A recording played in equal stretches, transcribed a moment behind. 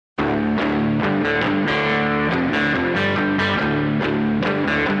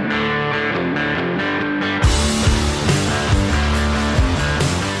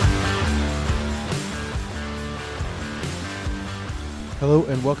Hello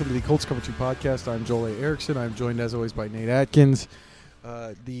and welcome to the Colts Cover-2 Podcast. I'm Joel A. Erickson. I'm joined as always by Nate Atkins.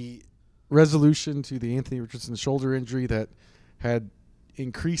 The resolution to the Anthony Richardson shoulder injury that had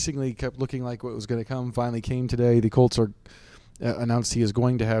increasingly kept looking like what was going to come finally came today. The Colts are announced he is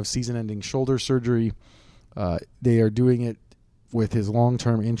going to have season-ending shoulder surgery. They are doing it with his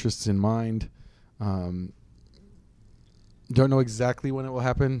long-term interests in mind. Don't know exactly when it will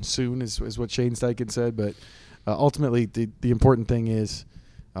happen. Soon is what Shane Steichen said, but ultimately the important thing is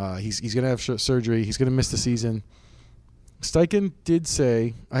he's going to have surgery. He's going to miss the season. Steichen did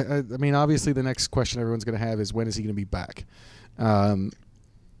say, I mean, obviously the next question everyone's going to have is when is he going to be back?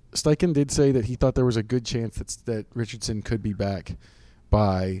 Steichen did say that he thought there was a good chance that Richardson could be back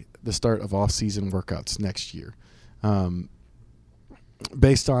by the start of off-season workouts next year.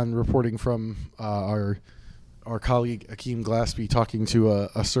 Based on reporting from our colleague Akeem Glaspie talking to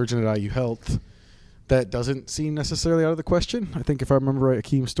a surgeon at IU Health, that doesn't seem necessarily out of the question. I think if I remember right,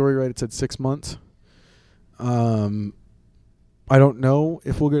 Akeem's story right, it said 6 months. I don't know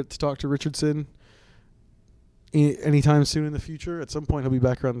if we'll get to talk to Richardson anytime soon in the future. At some point, he'll be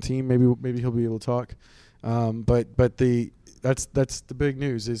back around the team. Maybe he'll be able to talk. But that's the big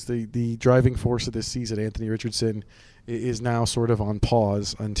news is the driving force of this season. Anthony Richardson is now sort of on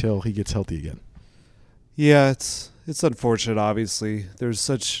pause until he gets healthy again. Yeah, it's unfortunate. Obviously, there's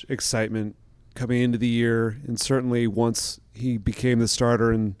such excitement coming into the year, and certainly once he became the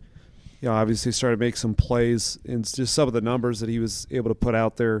starter and obviously started to make some plays, and just some of the numbers that he was able to put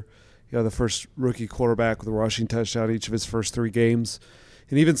out there. The first rookie quarterback with a rushing touchdown each of his first 3 games,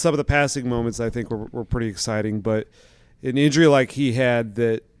 and even some of the passing moments I think were pretty exciting. But an injury like he had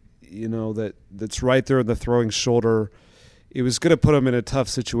that's right there in the throwing shoulder, it was going to put him in a tough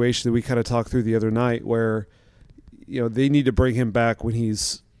situation that we kind of talked through the other night, where they need to bring him back when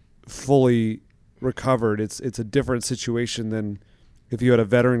he's fully recovered. It's a different situation than if you had a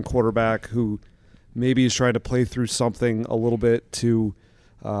veteran quarterback who maybe is trying to play through something a little bit to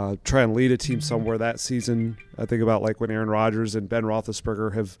try and lead a team somewhere that season. I think about like when Aaron Rodgers and Ben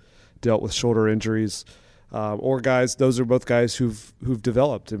Roethlisberger have dealt with shoulder injuries, or guys. Those are both guys who've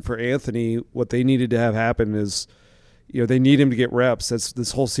developed. And for Anthony, what they needed to have happen is, they need him to get reps.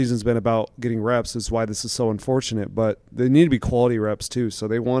 This whole season's been about getting reps. Is why this is so unfortunate. But they need to be quality reps too. So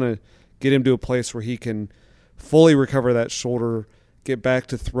they want to get him to a place where he can fully recover that shoulder, get back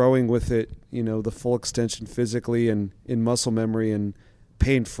to throwing with it, the full extension physically and in muscle memory and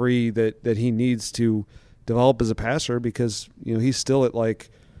pain-free that he needs to develop as a passer, because he's still at like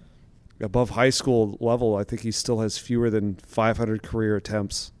above high school level. I think he still has fewer than 500 career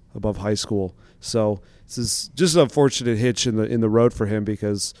attempts above high school. So this is just an unfortunate hitch in the road for him,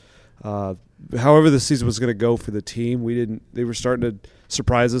 because however the season was going to go for the team, they were starting to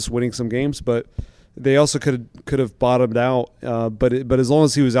surprise us, winning some games, but they also could have bottomed out. But as long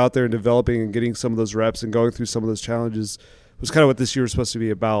as he was out there and developing and getting some of those reps and going through some of those challenges, was kind of what this year was supposed to be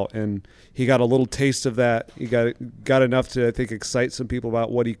about. And he got a little taste of that. He got enough to, I think, excite some people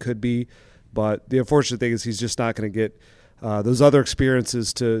about what he could be. But the unfortunate thing is he's just not going to get those other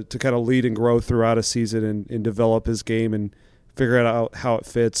experiences to kind of lead and grow throughout a season and develop his game and figure out how it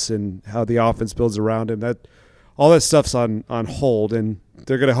fits and how the offense builds around him. All that stuff's on hold, and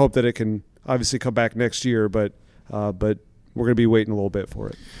they're going to hope that it can obviously come back next year, but we're going to be waiting a little bit for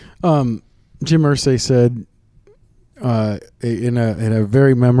it. Jim Irsay said in a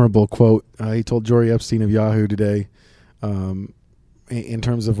very memorable quote, he told Jory Epstein of Yahoo today, in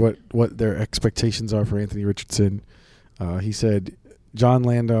terms of what their expectations are for Anthony Richardson. He said, John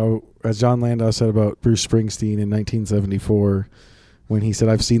Landau said about Bruce Springsteen in 1974, when he said,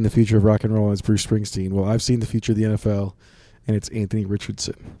 "I've seen the future of rock and roll as Bruce Springsteen." Well, I've seen the future of the NFL, and it's Anthony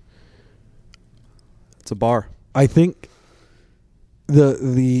Richardson. It's a bar. I think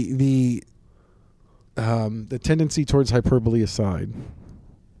the tendency towards hyperbole aside,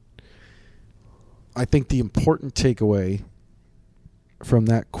 I think the important takeaway from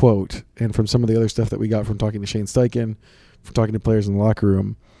that quote and from some of the other stuff that we got from talking to Shane Steichen, from talking to players in the locker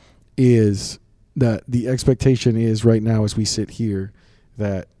room, is that the expectation is right now as we sit here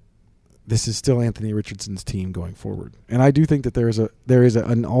that this is still Anthony Richardson's team going forward. And I do think that there is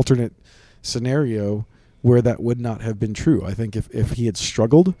an alternate scenario where that would not have been true. I think if he had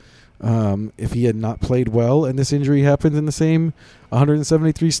struggled, if he had not played well and this injury happened in the same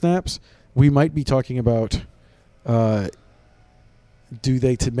 173 snaps, we might be talking about do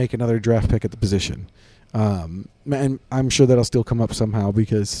they to make another draft pick at the position. And I'm sure that'll still come up somehow,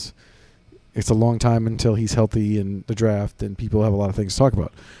 because it's a long time until he's healthy in the draft and people have a lot of things to talk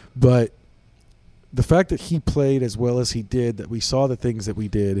about. But the fact that he played as well as he did, that we saw the things that we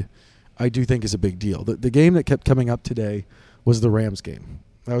did, I do think is a big deal. The game that kept coming up today was the Rams game.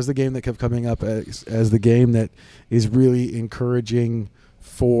 That was the game that kept coming up as the game that is really encouraging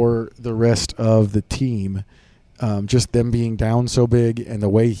for the rest of the team. Just them being down so big and the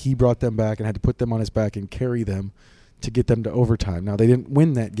way he brought them back and had to put them on his back and carry them to get them to overtime. Now, they didn't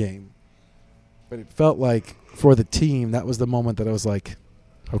win that game, but it felt like for the team, that was the moment that I was like,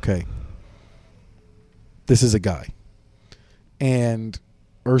 okay, this is a guy. And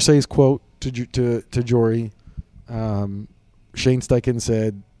Irsay's quote to Jory, Shane Steichen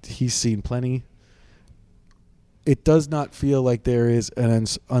said he's seen plenty. It does not feel like there is an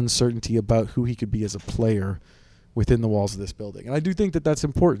uncertainty about who he could be as a player within the walls of this building. And I do think that that's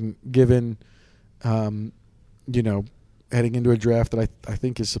important given, heading into a draft that I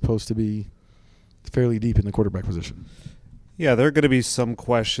think is supposed to be fairly deep in the quarterback position. Yeah, there are going to be some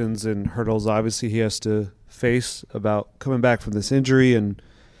questions and hurdles obviously he has to face about coming back from this injury, and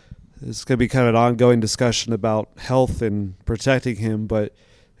it's going to be kind of an ongoing discussion about health and protecting him, but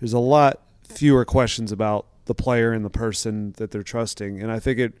there's a lot fewer questions about the player and the person that they're trusting. And I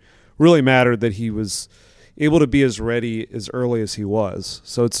think it really mattered that he was able to be as ready as early as he was.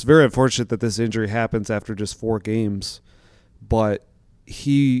 So it's very unfortunate that this injury happens after just 4 games, but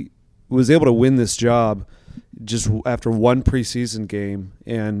he was able to win this job just after one preseason game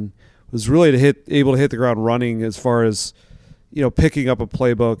and was really able to hit the ground running as far as picking up a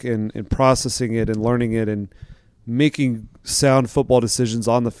playbook and processing it and learning it and making sound football decisions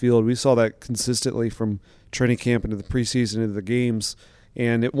on the field. We saw that consistently from training camp into the preseason, into the games,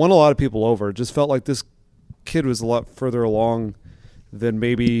 and it won a lot of people over. It just felt like this kid was a lot further along than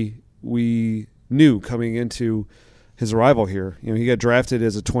maybe we knew coming into his arrival here. He got drafted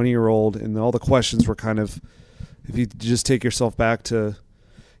as a 20-year-old, and all the questions were kind of, if you just take yourself back to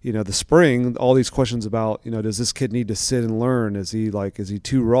the spring, all these questions about, does this kid need to sit and learn? Is he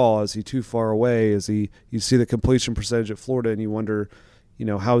too raw? Is he too far away? You see the completion percentage at Florida and you wonder,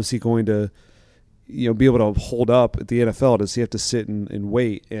 how is he going to, be able to hold up at the NFL? Does he have to sit and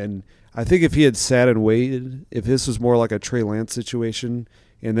wait? And I think if he had sat and waited, if this was more like a Trey Lance situation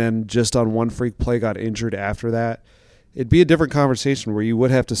and then just on one freak play got injured after that, it'd be a different conversation where you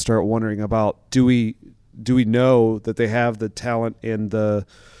would have to start wondering about, do we know that they have the talent and the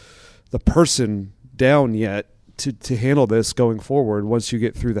person down yet to handle this going forward once you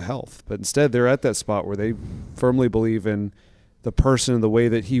get through the health? But instead, they're at that spot where they firmly believe in the person and the way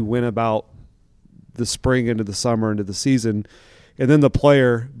that he went about the spring into the summer into the season. And then the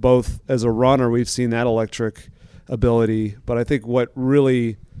player, both as a runner, we've seen that electric ability. But I think what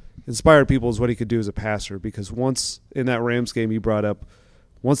really inspired people is what he could do as a passer, because once in that Rams game you brought up,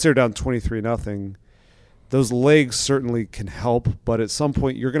 once they're down 23-0, those legs certainly can help, but at some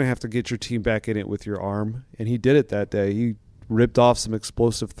point you're going to have to get your team back in it with your arm, and he did it that day. He ripped off some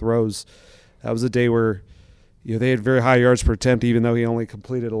explosive throws. That was a day where they had very high yards per attempt, even though he only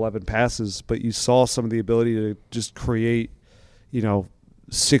completed 11 passes, but you saw some of the ability to just create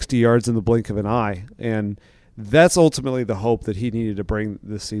 60 yards in the blink of an eye, and that's ultimately the hope that he needed to bring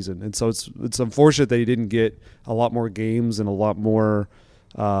this season. And so it's unfortunate that he didn't get a lot more games and a lot more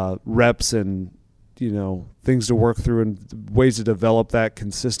reps and things to work through and ways to develop that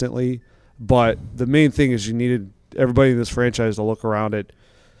consistently. But the main thing is you needed everybody in this franchise to look around at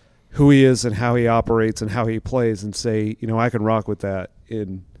who he is and how he operates and how he plays and say, I can rock with that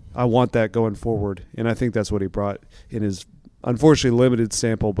and I want that going forward. And I think that's what he brought in his unfortunately limited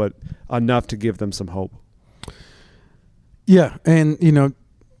sample, but enough to give them some hope. Yeah, and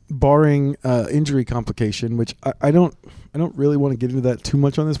barring injury complication, which I don't really want to get into that too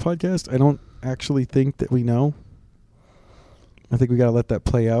much on this podcast. I don't actually think that we know. I think we got to let that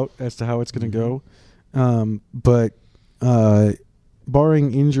play out as to how it's going to go. But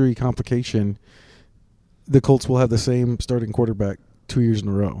barring injury complication, the Colts will have the same starting quarterback 2 years in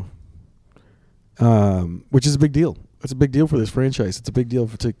a row, which is a big deal. It's a big deal for this franchise. It's a big deal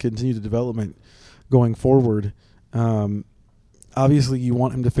to continue the development going forward. Obviously, you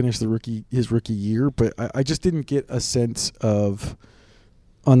want him to finish his rookie year, but I just didn't get a sense of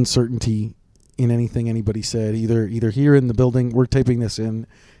uncertainty in anything anybody said, either here in the building. We're taping this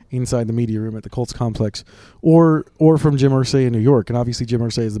inside the media room at the Colts complex, or from Jim Irsay in New York. And obviously, Jim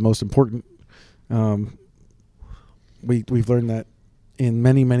Irsay is the most important. We've learned that in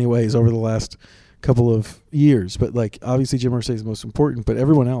many, many ways over the last couple of years. But obviously, Jim Irsay is the most important. But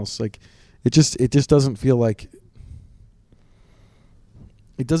everyone else, it just doesn't feel like.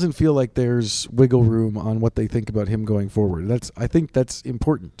 It doesn't feel like there's wiggle room on what they think about him going forward. I think that's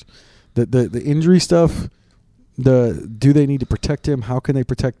important. The injury stuff, do they need to protect him? How can they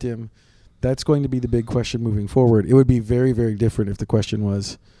protect him? That's going to be the big question moving forward. It would be very, very different if the question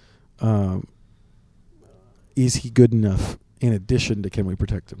was, is he good enough in addition to can we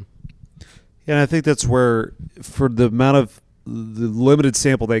protect him. And I think that's where, for the amount of the limited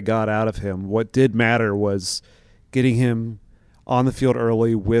sample they got out of him, what did matter was getting him on the field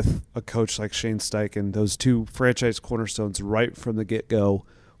early with a coach like Shane Steichen. Those two franchise cornerstones right from the get-go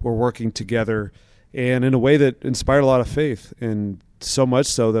were working together, and in a way that inspired a lot of faith, and so much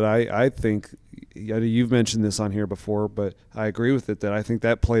so that I think, you've mentioned this on here before, but I agree with it, that I think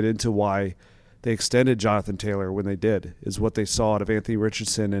that played into why they extended Jonathan Taylor when they did, is what they saw out of Anthony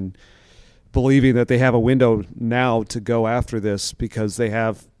Richardson, and believing that they have a window now to go after this because they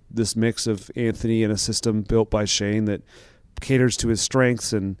have this mix of Anthony and a system built by Shane that caters to his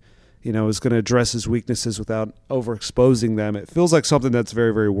strengths and, is going to address his weaknesses without overexposing them. It feels like something that's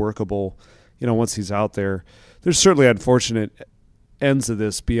very, very workable, once he's out there. There's certainly unfortunate ends of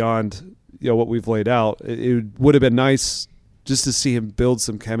this beyond, what we've laid out. It would have been nice just to see him build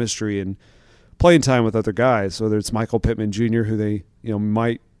some chemistry and playing time with other guys, whether it's Michael Pittman Jr., who they,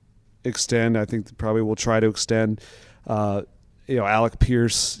 might extend. I think they probably will try to extend. Alec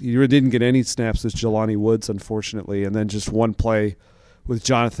Pierce, you didn't get any snaps with Jelani Woods, unfortunately, and then just one play with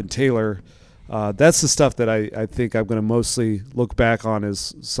Jonathan Taylor. That's the stuff that I think I'm going to mostly look back on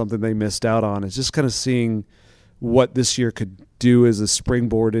as something they missed out on. It's just kind of seeing what this year could do as a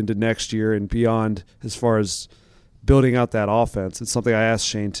springboard into next year and beyond as far as building out that offense. It's something I asked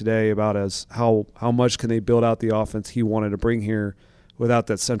Shane today about, as how much can they build out the offense he wanted to bring here without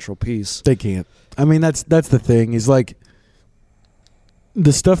that central piece. They can't. I mean, that's the thing. Is like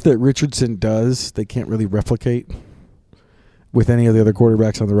the stuff that Richardson does, they can't really replicate with any of the other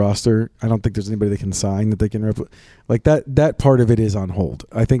quarterbacks on the roster. I don't think there's anybody they can sign that they can replicate. Like that part of it is on hold.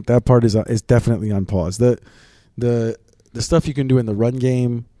 I think that part is definitely on pause. The stuff you can do in the run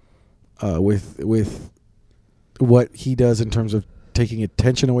game with what he does in terms of taking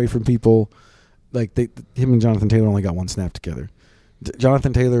attention away from people, like him and Jonathan Taylor only got one snap together.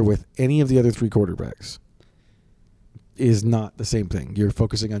 Jonathan Taylor with any of the other three quarterbacks is not the same thing. You're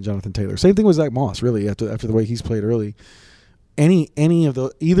focusing on Jonathan Taylor. Same thing with Zach Moss, really, after the way he's played early.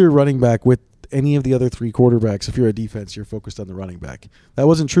 Either running back with any of the other three quarterbacks, if you're a defense, you're focused on the running back. That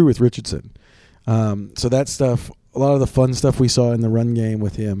wasn't true with Richardson. So that stuff, a lot of the fun stuff we saw in the run game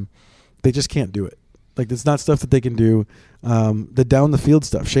with him, they just can't do it. Like, it's not stuff that they can do. The down the field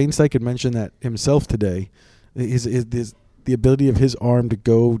stuff. Shane Steichen mentioned that himself today. The ability of his arm to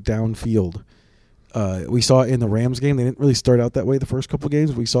go downfield. We saw it in the Rams game. They didn't really start out that way the first couple of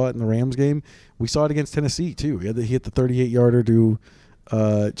games. We saw it in the Rams game. We saw it against Tennessee, too. He hit the 38-yarder to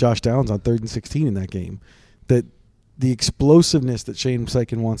Josh Downs on 3rd and 16 in that game. That the explosiveness that Shane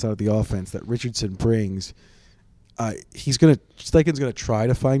Steichen wants out of the offense that Richardson brings, Steichen's going to try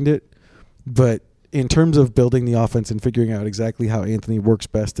to find it. But in terms of building the offense and figuring out exactly how Anthony works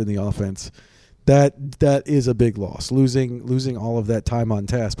best in the offense, that is a big loss, losing all of that time on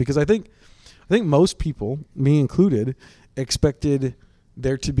task. Because I think most people, me included, expected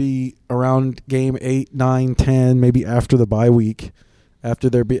there to be around game 8, 9, 10, maybe after the bye week, after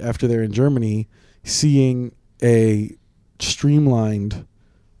they're in Germany, seeing a streamlined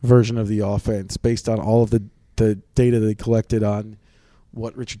version of the offense based on all of the data they collected on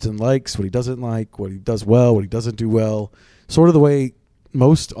what Richardson likes, what he doesn't like, what he does well, what he doesn't do well. Sort of the way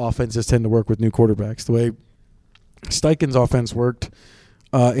most offenses tend to work with new quarterbacks. The way Steichen's offense worked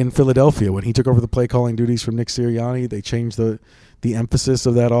in Philadelphia when he took over the play calling duties from Nick Sirianni. They changed the emphasis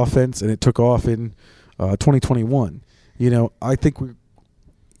of that offense, and it took off in 2021. I think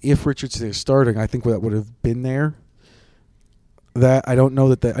if Richardson is starting, I think that would have been there. That I don't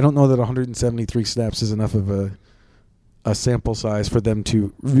know that 173 snaps is enough of a sample size for them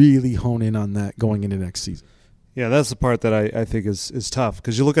to really hone in on that going into next season. Yeah, that's the part that I think is tough,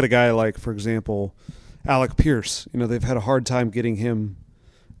 because you look at a guy like, for example, Alec Pierce. They've had a hard time getting him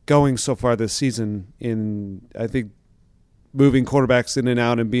going so far this season. I think moving quarterbacks in and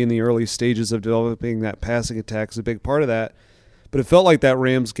out and being the early stages of developing that passing attack is a big part of that. But it felt like that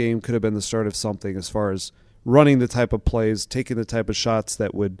Rams game could have been the start of something as far as running the type of plays, taking the type of shots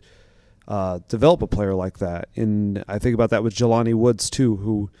that would develop a player like that. And I think about that with Jelani Woods too,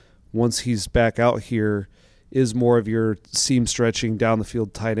 who once he's back out here is more of your seam stretching down the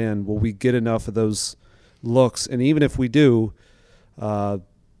field tight end. Will we get enough of those looks? And even if we do,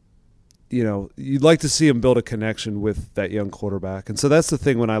 you'd like to see him build a connection with that young quarterback. And so that's the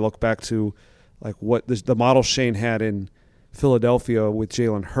thing when I look back to like what the model Shane had in Philadelphia with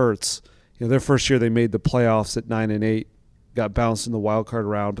Jalen Hurts. Their first year they made the playoffs at 9-8, got bounced in the wild card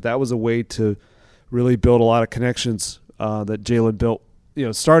round, but that was a way to really build a lot of connections that Jalen built,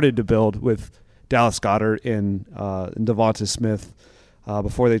 started to build with Dallas Goedert and Devonta Smith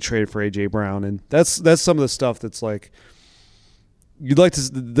before they traded for A.J. Brown. And that's some of the stuff that's like, you'd like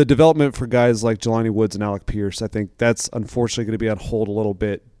to the development for guys like Jelani Woods and Alec Pierce. I think that's unfortunately going to be on hold a little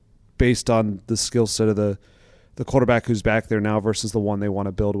bit based on the skill set of the quarterback who's back there now versus the one they want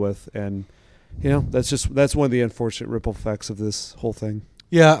to build with. And that's one of the unfortunate ripple effects of this whole thing.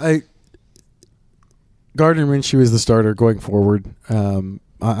 Yeah, Gardner Minshew is the starter going forward.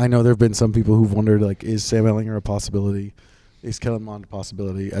 I know there have been some people who've wondered, like, is Sam Ehlinger a possibility? Is Kellen Mond a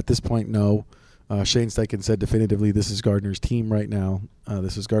possibility? At this point, no. Shane Steichen said definitively this is Gardner's team right now.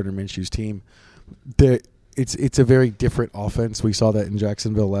 This is Gardner Minshew's team. It's a very different offense. We saw that in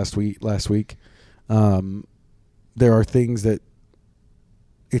Jacksonville last week. There are things that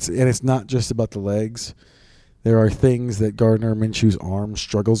it's not just about the legs. There are things that Gardner Minshew's arm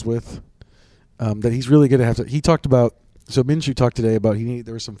struggles with that he's really going to have to. He talked about. So Minshew talked today about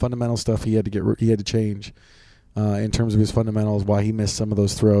there was some fundamental stuff he had to change in terms of his fundamentals. Why he missed some of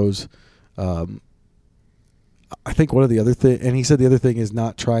those throws. I think one of the other thing, and he said the other thing is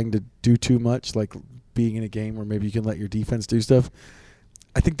not trying to do too much, like being in a game where maybe you can let your defense do stuff.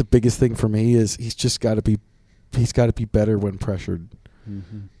 I think the biggest thing for me is he's got to be better when pressured.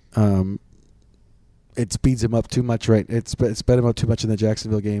 Mm-hmm. It speeds him up too much, right? It sped him up too much in the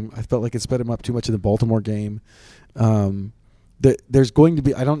Jacksonville game. I felt like it sped him up too much in the Baltimore game. There's going to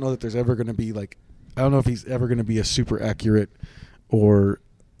be. I don't know that there's ever going to be like. I don't know if he's ever going to be a super accurate or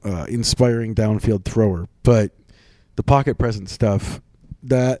inspiring downfield thrower, but the pocket presence stuff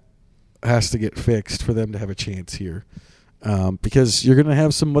that has to get fixed for them to have a chance here, because you're going to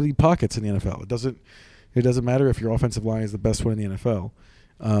have some muddy pockets in the NFL. It doesn't matter if your offensive line is the best one in the NFL,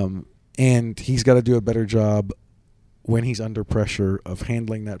 and he's got to do a better job when he's under pressure of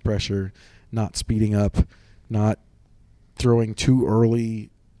handling that pressure, not speeding up, not throwing too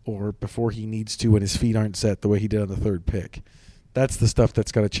early or before he needs to when his feet aren't set the way he did on the third pick. That's the stuff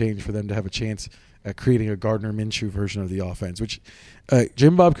that's got to change for them to have a chance at creating a Gardner Minshew version of the offense, which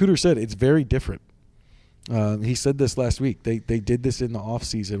Jim Bob Cooter said it's very different. He said this last week. They did this in the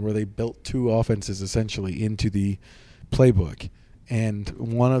offseason where they built two offenses essentially into the playbook. And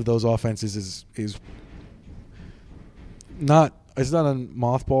one of those offenses is not on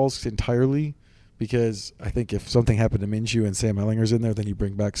mothballs entirely, because I think if something happened to Minshew and Sam Ehlinger's in there, then you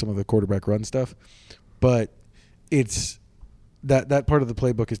bring back some of the quarterback run stuff. But it's that part of the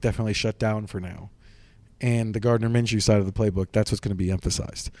playbook is definitely shut down for now. And the Gardner Minshew side of the playbook, that's what's going to be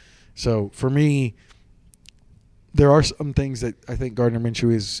emphasized. So for me, there are some things that I think Gardner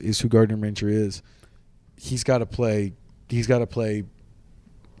Minshew is who Gardner Minshew is. He's got to play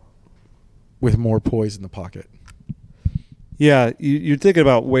with more poise in the pocket. Yeah, you're thinking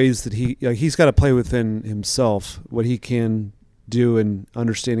about ways that he's got to play within himself, what he can do, and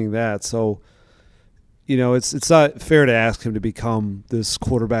understanding that. So, it's not fair to ask him to become this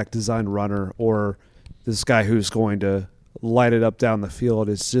quarterback design runner or this guy who's going to light it up down the field.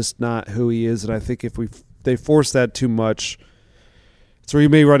 It's just not who he is, and I think if they force that too much, it's where you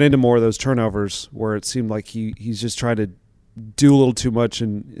may run into more of those turnovers where it seemed like he's just trying to do a little too much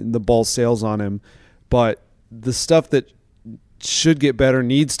and the ball sails on him. But the stuff that should get better,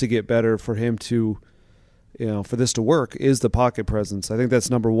 needs to get better for him to, for this to work, is the pocket presence. I think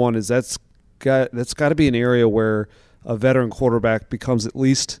that's number one. That's got to be an area where a veteran quarterback becomes at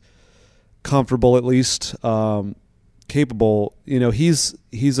least comfortable, at least capable.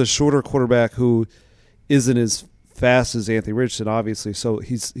 He's a shorter quarterback who isn't as fast as Anthony Richardson, obviously, so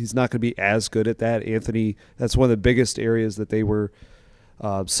he's not going to be as good at that. Anthony, that's one of the biggest areas that they were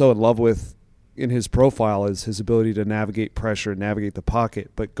so in love with in his profile, is his ability to navigate pressure and navigate the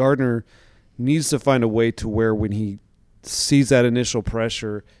pocket. But Gardner needs to find a way to where when he sees that initial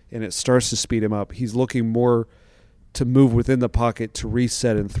pressure and it starts to speed him up, he's looking more to move within the pocket to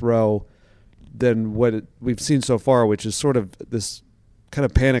reset and throw than what we've seen so far, which is sort of this kind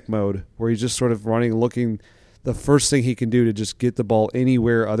of panic mode where he's just sort of running, looking the first thing he can do to just get the ball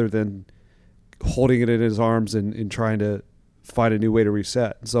anywhere other than holding it in his arms and trying to find a new way to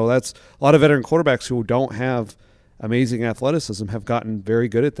reset. So that's a lot of veteran quarterbacks who don't have amazing athleticism have gotten very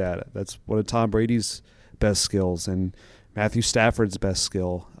good at that. That's one of Tom Brady's best skills and Matthew Stafford's best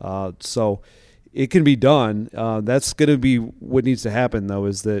skill. So it can be done. That's going to be what needs to happen, though,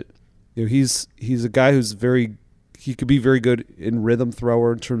 is that he's a guy who's he could be very good in rhythm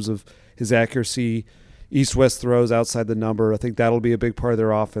thrower in terms of his accuracy, east-west throws outside the number. I think that'll be a big part of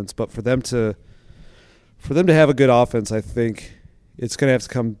their offense. But for them to have a good offense, I think it's going to have to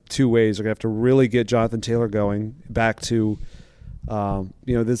come two ways. They're going to have to really get Jonathan Taylor going back to,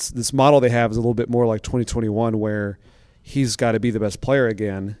 this model they have is a little bit more like 2021 where he's got to be the best player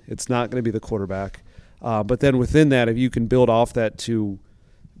again. It's not going to be the quarterback. But then within that, if you can build off that to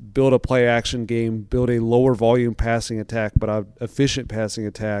build a play action game, build a lower volume passing attack, but an efficient passing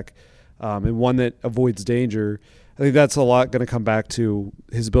attack, and one that avoids danger. I think that's a lot going to come back to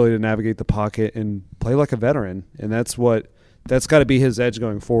his ability to navigate the pocket and play like a veteran. And that's got to be his edge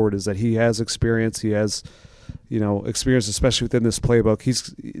going forward, is that he has experience. He has, experience, especially within this playbook.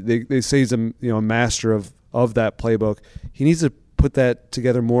 They say he's a master of that playbook. He needs to put that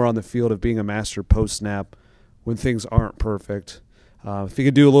together more on the field of being a master post snap when things aren't perfect. If he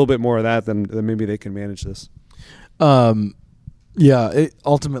could do a little bit more of that, then maybe they can manage this. Ultimately,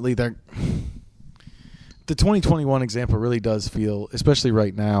 the 2021 example really does feel, especially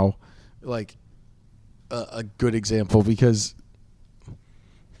right now, like a good example because,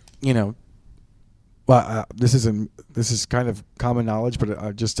 this is kind of common knowledge,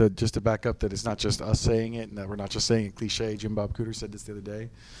 but just to back up that it's not just us saying it and that we're not just saying a cliche. Jim Bob Cooter said this the other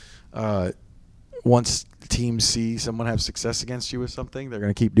day. Once teams see someone have success against you with something, they're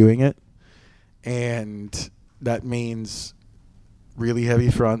going to keep doing it. And that means really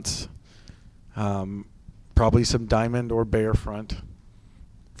heavy fronts, probably some diamond or bear front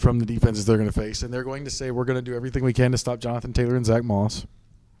from the defenses they're going to face. And they're going to say, we're going to do everything we can to stop Jonathan Taylor and Zach Moss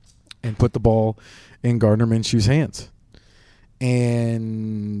and put the ball in Gardner Minshew's hands.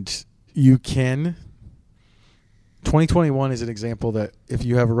 And you can... 2021 is an example that if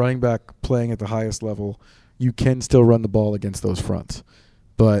you have a running back playing at the highest level, you can still run the ball against those fronts.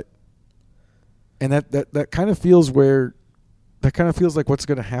 That kind of feels like what's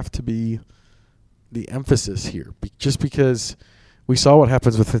going to have to be the emphasis here, just because we saw what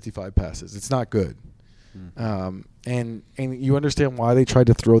happens with 55 passes. It's not good. And you understand why they tried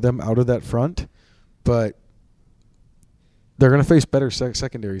to throw them out of that front, but they're going to face better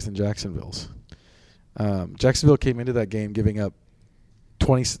secondaries than Jacksonville's. Jacksonville came into that game giving up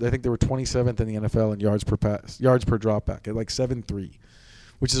 20. I think they were 27th in the NFL in yards per dropback at like 7.3,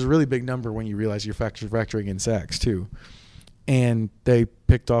 which is a really big number when you realize you're factoring in sacks too. And they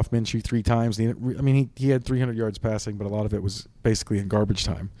picked off Minshew 3 times. He had 300 yards passing, but a lot of it was basically in garbage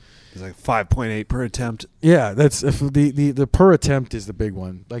time. It's like 5.8 per attempt. Yeah, that's the per attempt is the big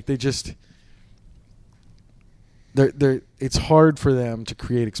one. Like they just. It's hard for them to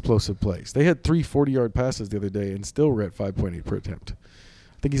create explosive plays. They had 3 40-yard passes the other day and still were at 5.8 per attempt.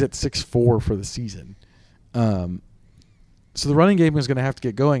 I think he's at 6.4 for the season. So the running game is going to have to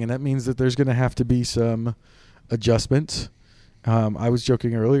get going, and that means that there's going to have to be some adjustments. I was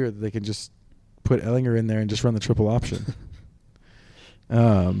joking earlier that they can just put Ellinger in there and just run the triple option.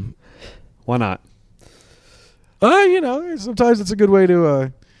 Why not? Sometimes it's a good way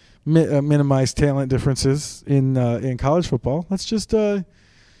to minimize talent differences in college football. Let's just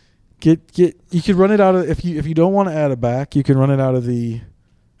get you can run it out of if you don't want to add a back, you can run it out of the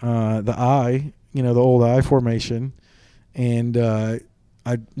I, the old I formation, and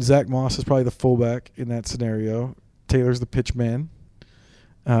Zach Moss is probably the fullback in that scenario. Taylor's the pitch man.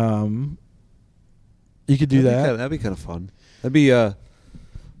 You could do that. That'd be kind of fun. That'd be I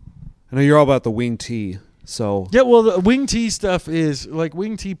know you're all about the wing T. So yeah, well, the wing T stuff is like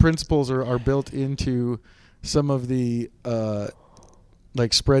wing T principles are built into some of the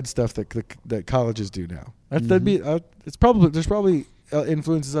like spread stuff that colleges do now. That'd be there's probably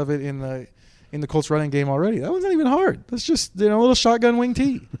influences of it in the Colts running game already. That one's not even hard. That's just a little shotgun wing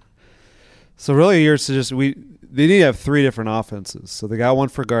T. So really, they need to have 3 different offenses. So they got one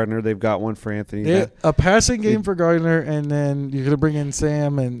for Gardner, they've got one for Anthony. A passing game for Gardner, and then you're gonna bring in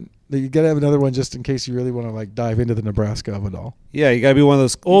Sam and. You got to have another one just in case you really want to dive into the Nebraska of it all. Yeah, you got to be one of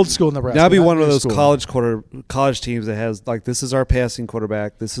those old school Nebraska. Now be one of those college teams that has this is our passing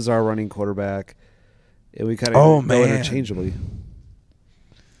quarterback, this is our running quarterback, and we kind of go interchangeably.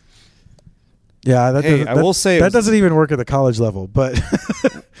 Yeah, I will say that doesn't even work at the college level. But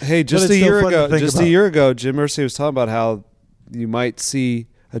hey, just a year ago, Jim Irsay was talking about how you might see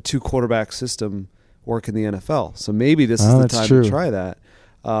a 2 quarterback system work in the NFL. So maybe this is the time to try that.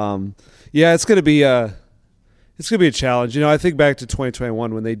 It's going to be a challenge. I think back to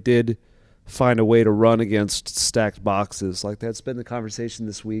 2021 when they did find a way to run against stacked boxes. Like that's been the conversation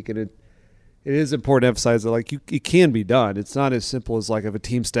this week, and it is important to emphasize that it can be done. It's not as simple as if a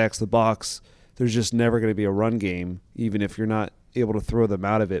team stacks the box, there's just never going to be a run game, even if you're not able to throw them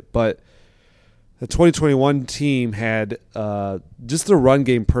out of it. But the 2021 team had just the run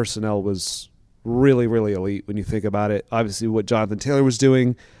game personnel was really, really elite when you think about it. Obviously what Jonathan Taylor was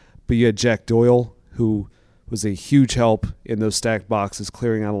doing, but you had Jack Doyle, who was a huge help in those stacked boxes,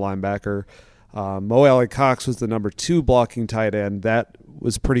 clearing out a linebacker. Mo Alley-Cox was the number 2 blocking tight end. That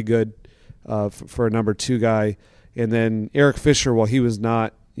was pretty good for a number 2 guy. And then Eric Fisher, while he was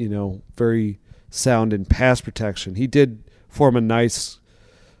not, very sound in pass protection, he did form a nice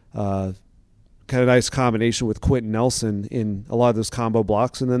kind of nice combination with Quentin Nelson in a lot of those combo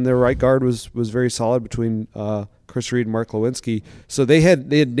blocks. And then their right guard was very solid between Chris Reed and Mark Lewinsky. So they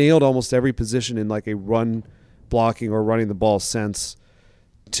had nailed almost every position in like a run blocking or running the ball sense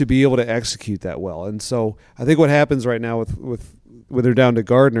to be able to execute that well. And so I think what happens right now with when they're down to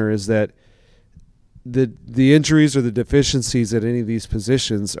Gardner is that the injuries or the deficiencies at any of these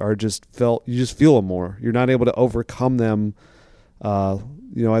positions are just felt. You just feel them more. You're not able to overcome them,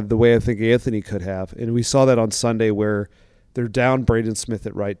 the way I think Anthony could have. And we saw that on Sunday where they're down Braden Smith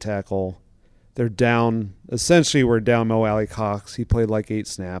at right tackle. They're down we're down Mo Alley Cox. He played like 8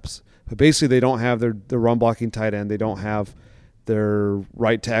 snaps. But basically they don't have their run blocking tight end. They don't have their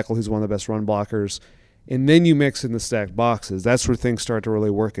right tackle, who's one of the best run blockers. And then you mix in the stacked boxes. That's where things start to really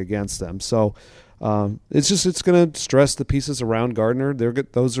work against them. So it's going to stress the pieces around Gardner.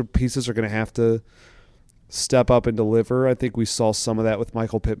 Pieces are going to have to step up and deliver. I think we saw some of that with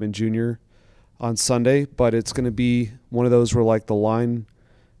Michael Pittman Jr. on Sunday, but it's going to be one of those where like the line,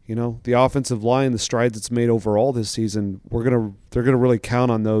 the offensive line, the strides it's made overall this season, they're going to really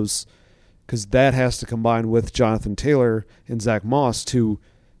count on those, because that has to combine with Jonathan Taylor and Zach Moss to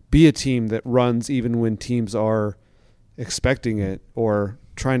be a team that runs even when teams are expecting it or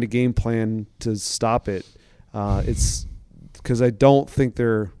trying to game plan to stop it. It's because I don't think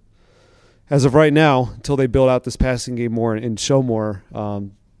they're, as of right now, until they build out this passing game more and show more,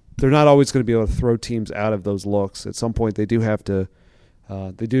 they're not always going to be able to throw teams out of those looks. At some point, they do kind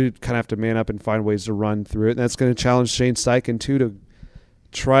of have to man up and find ways to run through it. And that's going to challenge Shane Steichen too, to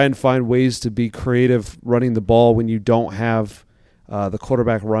try and find ways to be creative running the ball when you don't have the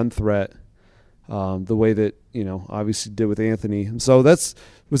quarterback run threat the way that, obviously did with Anthony. And so that's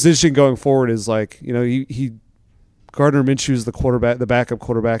what's interesting going forward is like, Gardner Minshew is the backup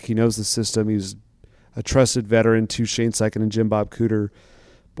quarterback. He knows the system. He's a trusted veteran to Shane Steichen and Jim Bob Cooter.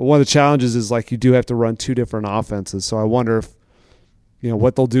 But one of the challenges is like you do have to run 2 different offenses. So I wonder if,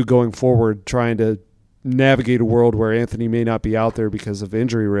 what they'll do going forward, trying to navigate a world where Anthony may not be out there because of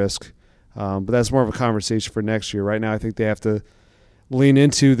injury risk. But that's more of a conversation for next year. Right now I think they have to lean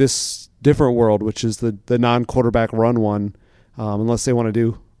into this different world, which is the non-quarterback run one, unless they want to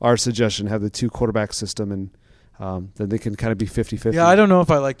do our suggestion, have the 2 quarterback system, and then they can kind of be 50-50. Yeah, I don't know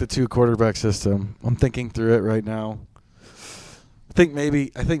if I like the 2 quarterback system. I'm thinking through it right now. I think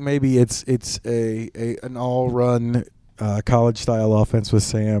maybe it's an all-run college-style offense with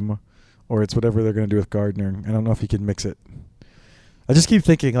Sam, or it's whatever they're going to do with Gardner. I don't know if you can mix it. I just keep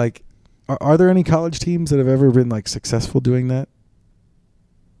thinking, like, are there any college teams that have ever been like successful doing that?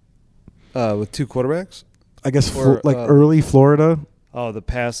 With 2 quarterbacks? I guess early Florida. Oh, the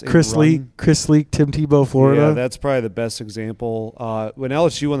pass. Chris Leak, Tim Tebow, Florida. Yeah, that's probably the best example. When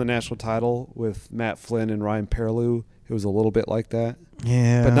LSU won the national title with Matt Flynn and Ryan Perlew, it was a little bit like that.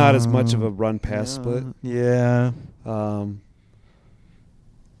 Yeah. But not as much of a run-pass split. Yeah.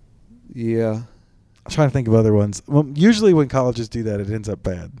 Yeah. I'm trying to think of other ones. Well, usually when colleges do that, it ends up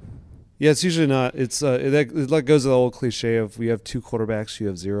bad. Yeah, it's usually not. It like goes to the old cliche of we have 2 quarterbacks, you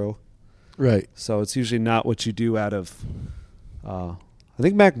have 0. Right. So it's usually not what you do out of I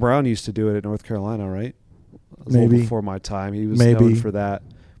think Mac Brown used to do it at North Carolina, right? Maybe before my time. He was known for that.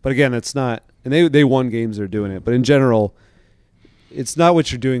 But again, it's not. And they won games they're doing it. But in general, it's not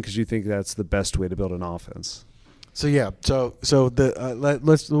what you're doing because you think that's the best way to build an offense. So yeah, we'll put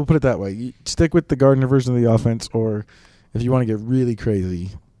it that way. You stick with the Gardner version of the offense, or if you want to get really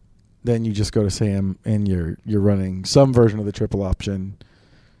crazy, then you just go to Sam and you're running some version of the triple option.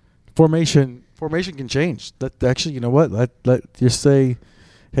 Formation can change. Actually, you know what? Let just say,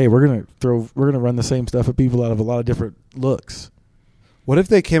 hey, we're gonna run the same stuff at people out of a lot of different looks. What if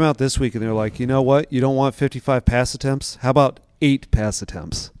they came out this week and they're like, you know what? You don't want 55 pass attempts? How about 8 pass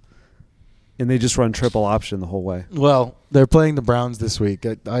attempts? And they just run triple option the whole way. Well, they're playing the Browns this week.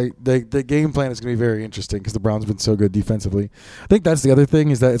 The game plan is going to be very interesting because the Browns have been so good defensively. I think that's the other thing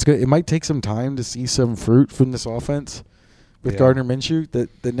is that it might take some time to see some fruit from this offense with Gardner Minshew.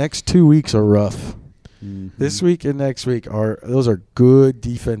 The next 2 weeks are rough. Mm-hmm. This week and next week are good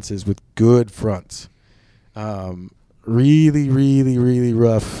defenses with good fronts. Really, really, really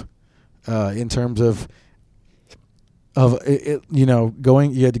rough in terms of it,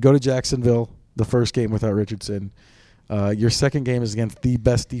 going. You had to go to Jacksonville the first game without Richardson. Your second game is against the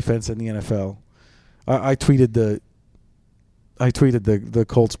best defense in the NFL. I tweeted the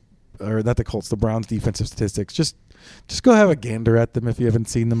Colts, or not the Colts, the Browns defensive statistics. Just go have a gander at them if you haven't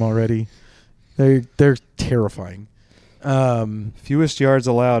seen them already. They're terrifying. Fewest yards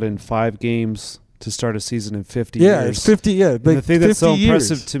allowed in 5 games to start a season in 50 years. Yeah, it's 50, yeah. Like the thing that's so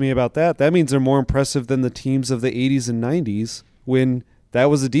impressive to me about that means they're more impressive than the teams of the 80s and 90s when that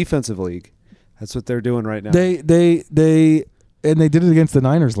was a defensive league. That's what they're doing right now. They did it against the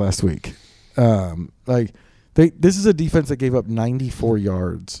Niners last week. This is a defense that gave up 94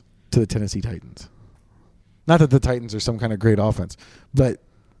 yards to the Tennessee Titans. Not that the Titans are some kind of great offense, but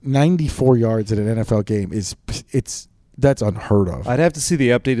 94 yards in an NFL game that's unheard of. I'd have to see the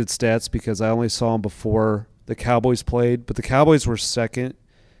updated stats because I only saw them before the Cowboys played, but the Cowboys were second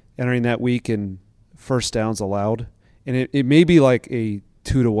entering that week in first downs allowed, and it may be like a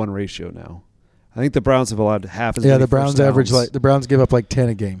 2-to-1 ratio now. I think the Browns have allowed half as many. Yeah, the Browns average the Browns give up like 10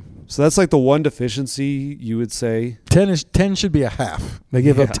 a game. So that's like the one deficiency you would say. 10 should be a half. They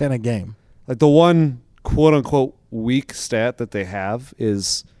give up 10 a game. Like the one quote unquote weak stat that they have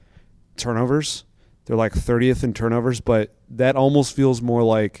is turnovers. They're like 30th in turnovers, but that almost feels more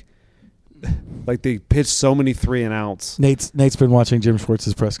like they pitch so many 3-and-outs. Nate's been watching Jim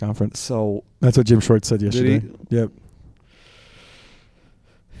Schwartz's press conference. So that's what Jim Schwartz said yesterday. Did he? Yep.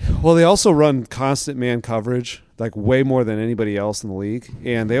 Well, they also run constant man coverage, like way more than anybody else in the league.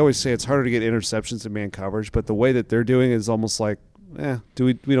 And they always say it's harder to get interceptions in man coverage, but the way that they're doing is almost like,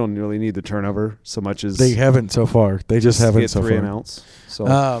 we don't really need the turnover so much as they haven't so far. They just haven't so far. 3-and-outs.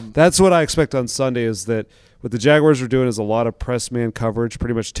 So that's what I expect on Sunday is that what the Jaguars are doing is a lot of press man coverage,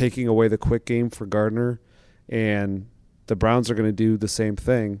 pretty much taking away the quick game for Gardner. And the Browns are going to do the same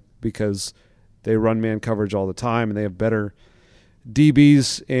thing because they run man coverage all the time and they have better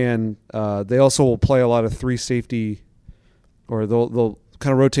DBs, and they also will play a lot of 3 safety, or they'll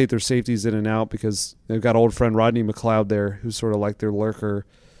kind of rotate their safeties in and out because they've got old friend Rodney McLeod there who's sort of like their lurker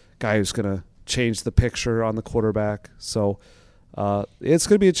guy who's going to change the picture on the quarterback. So it's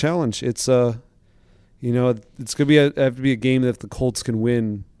going to be a challenge. It's it's going to have to be a game that if the Colts can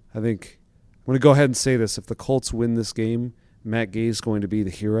win, I think I'm going to go ahead and say this. If the Colts win this game, Matt Gay is going to be the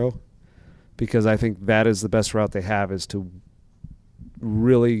hero because I think that is the best route they have is to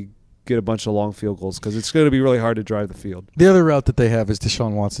really get a bunch of long field goals because it's going to be really hard to drive the field. The other route that they have is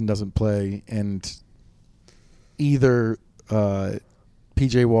Deshaun Watson doesn't play, and either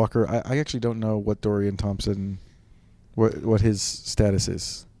P.J. Walker. I actually don't know what Dorian Thompson, what his status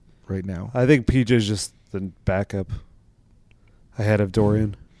is right now. I think P.J.'s just the backup ahead of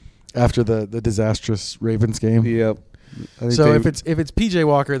Dorian after the disastrous Ravens game. Yep. So if it's P.J.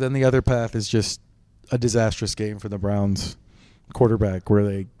 Walker, then the other path is just a disastrous game for the Browns quarterback where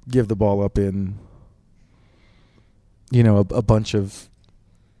they give the ball up in a bunch of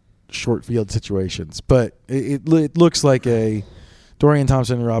short field situations. But it looks like a Dorian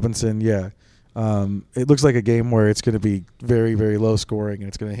Thompson-Robinson, it looks like a game where it's going to be very, very low scoring and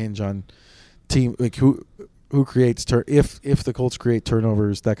it's going to hinge on team like who creates if the Colts create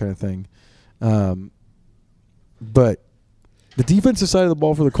turnovers, that kind of thing. But the defensive side of the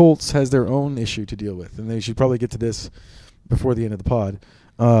ball for the Colts has their own issue to deal with, and they should probably get to this before the end of the pod.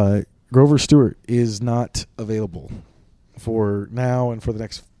 Grover Stewart is not available for now and for the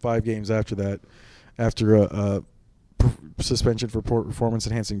next 5 games after that, after a suspension for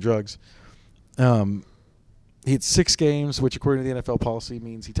performance-enhancing drugs. He had 6 games, which according to the NFL policy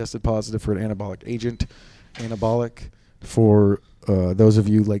means he tested positive for an anabolic agent. Anabolic, for those of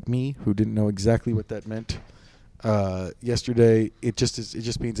you like me who didn't know exactly what that meant, yesterday, it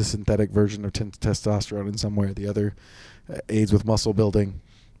just means a synthetic version of testosterone in some way or the other. Aids with muscle building.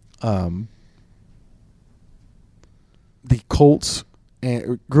 The Colts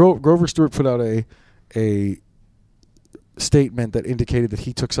and Grover Stewart put out a statement that indicated that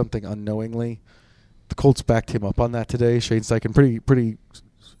he took something unknowingly. The Colts backed him up on that today. Shane Steichen pretty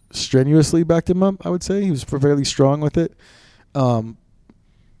strenuously backed him up, I would say. He was fairly strong with it. We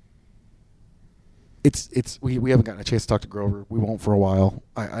haven't gotten a chance to talk to Grover. We won't for a while.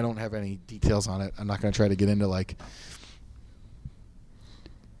 I don't have any details on it. I'm not going to try to get into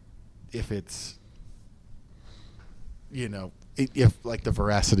if it's if the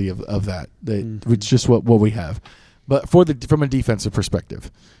veracity of that. It's just what we have. But from a defensive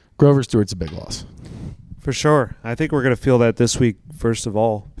perspective, Grover Stewart's a big loss. For sure. I think we're going to feel that this week, first of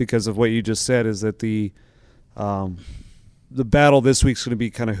all, because of what you just said, is that the battle this week's going to be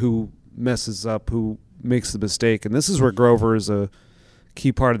kind of who messes up, who makes the mistake. And this is where Grover is a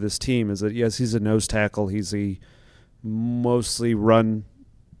key part of this team, is that, yes, he's a nose tackle. He's a mostly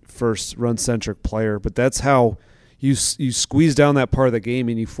run-centric player, but that's how you squeeze down that part of the game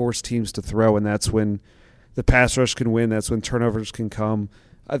and you force teams to throw, and that's when the pass rush can win. That's when turnovers can come.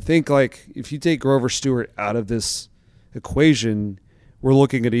 I think, if you take Grover Stewart out of this equation, we're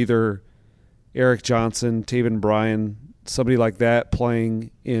looking at either Eric Johnson, Taven Bryan, somebody like that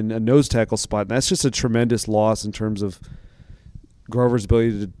playing in a nose tackle spot. And that's just a tremendous loss in terms of Grover's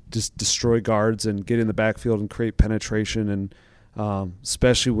ability to just destroy guards and get in the backfield and create penetration. And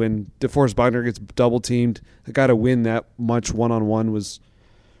especially when DeForest Buckner gets double-teamed. The guy to win that much one-on-one was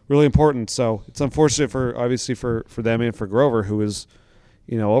really important. So it's unfortunate obviously for them and for Grover, who is,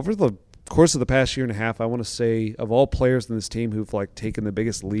 over the course of the past year and a half, I want to say of all players in this team who've taken the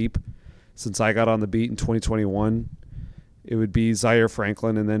biggest leap since I got on the beat in 2021, it would be Zaire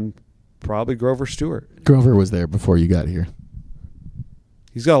Franklin and then probably Grover Stewart. Grover was there before you got here.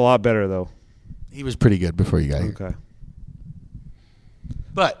 He's got a lot better, though. He was pretty good before you got here. Okay.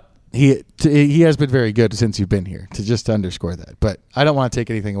 But he has been very good since you've been here, to underscore that. But I don't want to take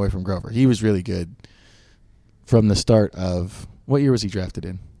anything away from Grover. He was really good from the start of – what year was he drafted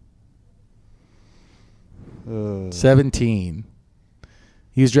in? 17.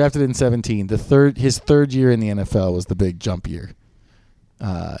 He was drafted in 17. His third year in the NFL was the big jump year,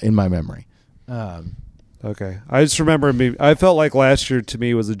 in my memory. Okay. I just remember I felt like last year to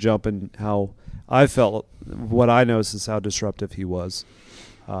me was a jump in how I felt. What I noticed is how disruptive he was.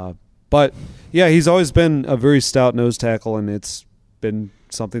 But, yeah, he's always been a very stout nose tackle, and it's been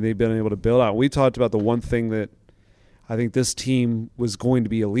something they've been able to build on. We talked about the one thing that I think this team was going to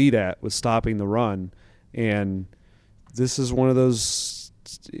be elite at was stopping the run, and this is one of those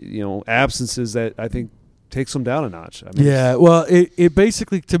absences that I think takes them down a notch. I mean, yeah, well, it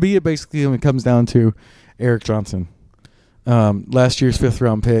basically comes down to Eric Johnson, last year's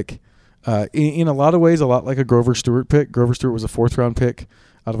 5th-round pick. In a lot of ways, a lot like a Grover Stewart pick. Grover Stewart was a 4th-round pick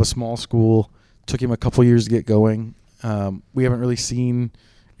out of a small school. Took him a couple years to get going. We haven't really seen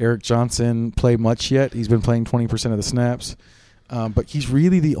Eric Johnson play much yet. He's been playing 20% of the snaps. But he's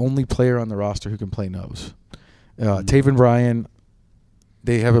really the only player on the roster who can play nose. Taven Bryan,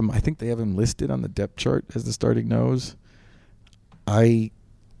 I think they have him listed on the depth chart as the starting nose. I,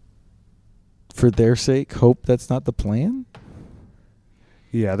 for their sake, hope that's not the plan.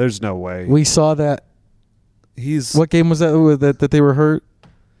 Yeah, there's no way. We saw that. What game was that they were hurt?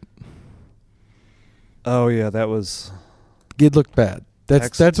 Oh, yeah, that was... It looked bad.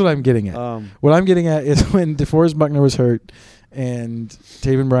 That's what I'm getting at. What I'm getting at is when DeForest Buckner was hurt and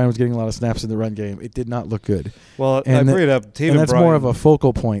Taven Bryan was getting a lot of snaps in the run game, it did not look good. Well, I bring it up. And that's more of a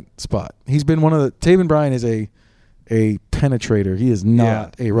focal point spot. He's been one of the... Taven Bryan is a penetrator. He is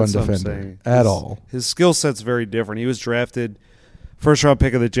not a run defender at all. His skill set's very different. He was drafted first-round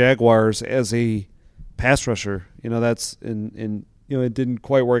pick of the Jaguars as a pass rusher. That's it didn't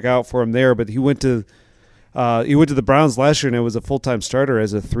quite work out for him there, but he went to the Browns last year, and it was a full-time starter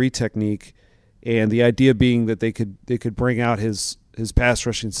as a 3 technique. And the idea being that they could bring out his pass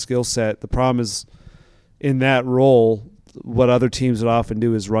rushing skill set. The problem is in that role, what other teams would often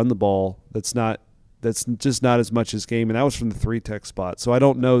do is run the ball. That's just not as much his game, and that was from the 3 tech spot. So I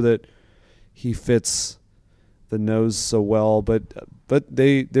don't know that he fits the nose so well, but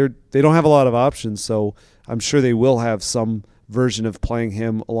they don't have a lot of options. So I'm sure they will have some version of playing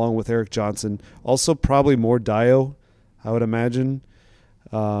him along with Eric Johnson. Also, probably more Dio, I would imagine.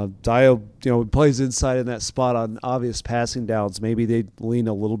 Dio, plays inside in that spot on obvious passing downs. Maybe they lean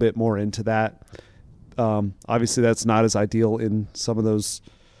a little bit more into that. Obviously, that's not as ideal in some of those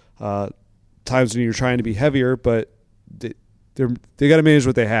times when you're trying to be heavier, but they got to manage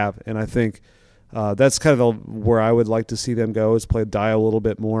what they have, and I think that's kind of where I would like to see them go is play Dio a little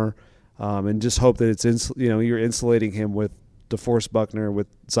bit more, and just hope that it's you're insulating him with DeForest Buckner, with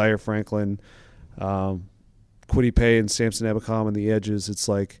Zaire Franklin. Kwity Paye and Samson Ebukam on the edges. It's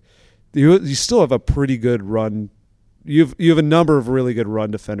like you still have a pretty good run. You have a number of really good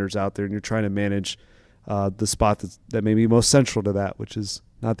run defenders out there, and you're trying to manage the spot that may be most central to that, which is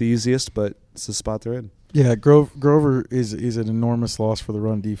not the easiest, but it's the spot they're in. Yeah, Grover is an enormous loss for the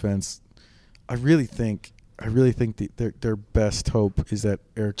run defense. I really think their best hope is that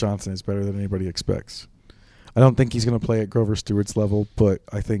Eric Johnson is better than anybody expects. I don't think he's going to play at Grover Stewart's level, but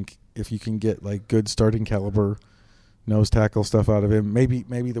I think if you can get good starting caliber nose tackle stuff out of him,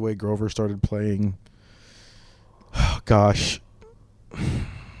 maybe the way Grover started playing, 19-ish.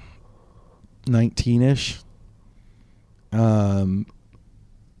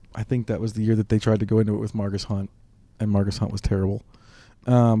 I think that was the year that they tried to go into it with Margus Hunt, and Margus Hunt was terrible.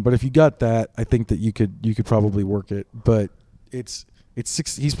 But if you got that, I think that you could probably work it. But he's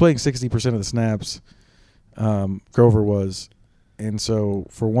playing 60% of the snaps. Grover was. And so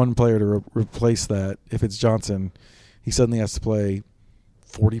for one player to replace that, if it's Johnson, he suddenly has to play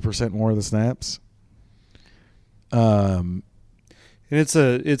 40% more of the snaps. And it's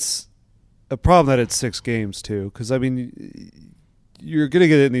a problem that it's 6 games too, because I mean, you're going to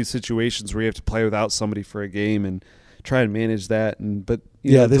get in these situations where you have to play without somebody for a game and try and manage that.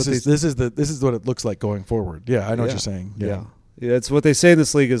 This is what it looks like going forward. Yeah, I know what you're saying. Yeah, Yeah. It's what they say in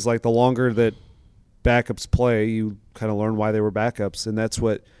this league is the longer that backups play, you kind of learn why they were backups, and that's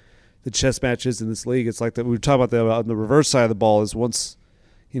what the chess match is in this league. It's like that we were talking about on the reverse side of the ball is once,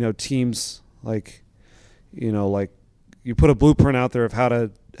 teams like you put a blueprint out there of how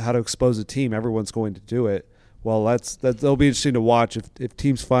to expose a team, everyone's going to do it. Well, that'll be interesting to watch if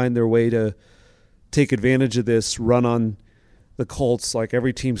teams find their way to take advantage of this run on the Colts. Like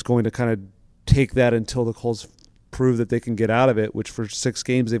every team's going to kind of take that until the Colts prove that they can get out of it, which for 6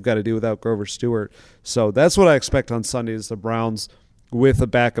 games they've got to do without Grover Stewart. So that's what I expect on Sunday is the Browns with a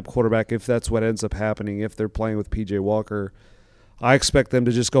backup quarterback, if that's what ends up happening, if they're playing with P.J. Walker. I expect them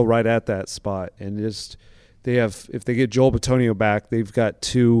to just go right at that spot. And if they get Joel Bitonio back, they've got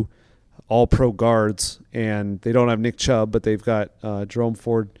 2 all-pro guards, and they don't have Nick Chubb, but they've got Jerome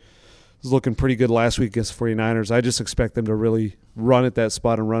Ford was looking pretty good last week against the 49ers. I just expect them to really run at that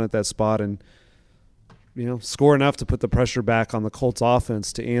spot and score enough to put the pressure back on the Colts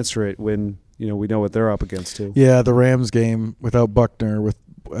offense to answer it when, we know what they're up against too. Yeah, the Rams game without Buckner,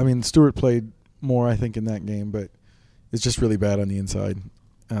 Stewart played more, I think, in that game, but it's just really bad on the inside.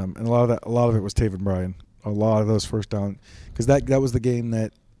 And a lot of it was Taven Bryan. A lot of those first down, because that was the game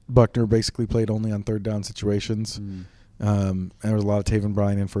that Buckner basically played only on third down situations. And there was a lot of Taven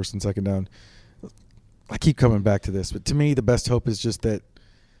Bryan in first and second down. I keep coming back to this, but to me the best hope is just that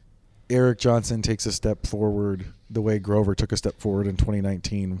Eric Johnson takes a step forward the way Grover took a step forward in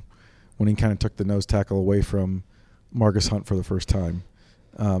 2019 when he kind of took the nose tackle away from Marcus Hunt for the first time.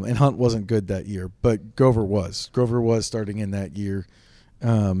 And Hunt wasn't good that year, but Grover was. Grover was starting in that year.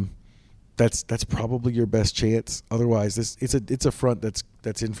 That's probably your best chance. Otherwise, it's a front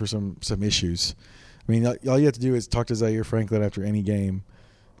that's in for some issues. I mean, all you have to do is talk to Zaire Franklin after any game,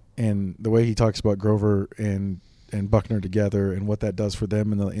 and the way he talks about Grover and Buckner together and what that does for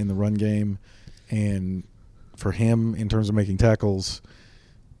them in the run game, and for him in terms of making tackles,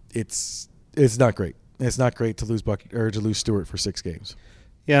 it's not great. It's not great to lose Buckner or to lose Stewart for 6 games.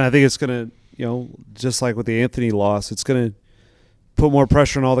 Yeah, and I think it's going to, just like with the Anthony loss, it's going to put more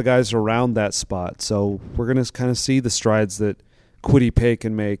pressure on all the guys around that spot. So we're going to kind of see the strides that Kwity Paye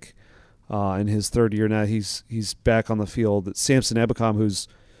can make in his 3rd year now. He's back on the field. That Samson Ebukam, who's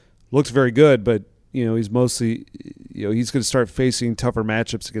looks very good, but he's mostly he's going to start facing tougher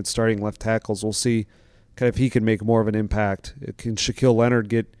matchups against starting left tackles. We'll see kind of if he can make more of an impact. Can Shaquille Leonard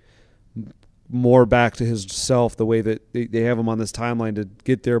get more back to his self the way that they have him on this timeline to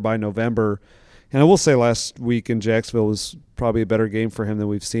get there by November? And I will say last week in Jacksonville was probably a better game for him than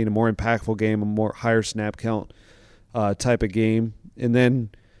we've seen, a more impactful game, a more higher snap count type of game. And then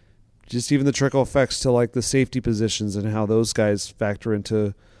just even the trickle effects to like the safety positions and how those guys factor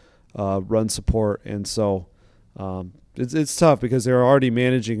into run support. And so it's tough because they're already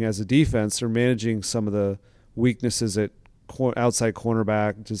managing as a defense. They're managing some of the weaknesses at outside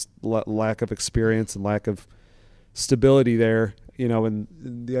cornerback, just lack of experience and lack of stability there. And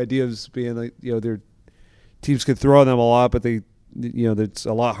the idea is being like, their teams could throw on them a lot, but it's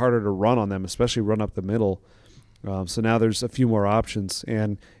a lot harder to run on them, especially run up the middle. So now there's a few more options,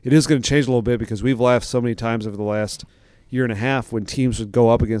 and it is going to change a little bit because we've laughed so many times over the last year and a half when teams would go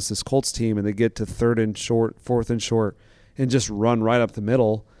up against this Colts team and they get to 3rd and short, 4th and short, and just run right up the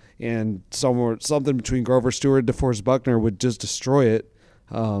middle, and something between Grover Stewart and DeForest Buckner would just destroy it.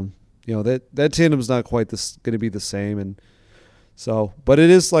 That tandem's not quite going to be the same, and so, but it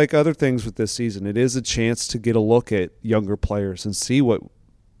is like other things with this season. It is a chance to get a look at younger players and see what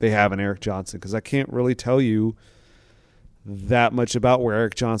they have in Eric Johnson, because I can't really tell you that much about where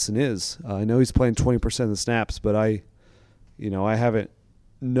Eric Johnson is. I know he's playing 20% of the snaps, but I haven't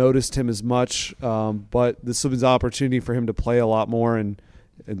noticed him as much. But this is an opportunity for him to play a lot more, and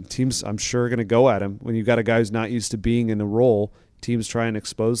teams, I'm sure, are going to go at him. When you've got a guy who's not used to being in a role, teams try and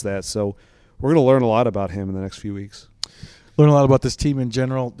expose that. So we're going to learn a lot about him in the next few weeks. Learn a lot about this team in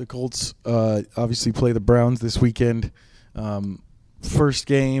general. The Colts obviously play the Browns this weekend. First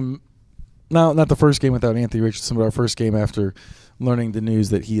game, not the first game without Anthony Richardson, but our first game after learning the news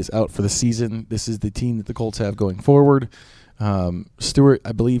that he is out for the season. This is the team that the Colts have going forward. Stewart,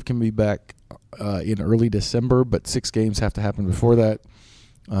 I believe, can be back in early December, but 6 games have to happen before that.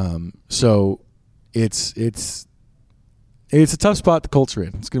 So it's a tough spot the Colts are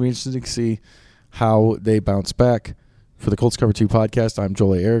in. It's going to be interesting to see how they bounce back. For the Colts Cover-2 Podcast, I'm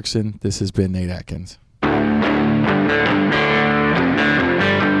Joel A. Erickson. This has been Nate Atkins.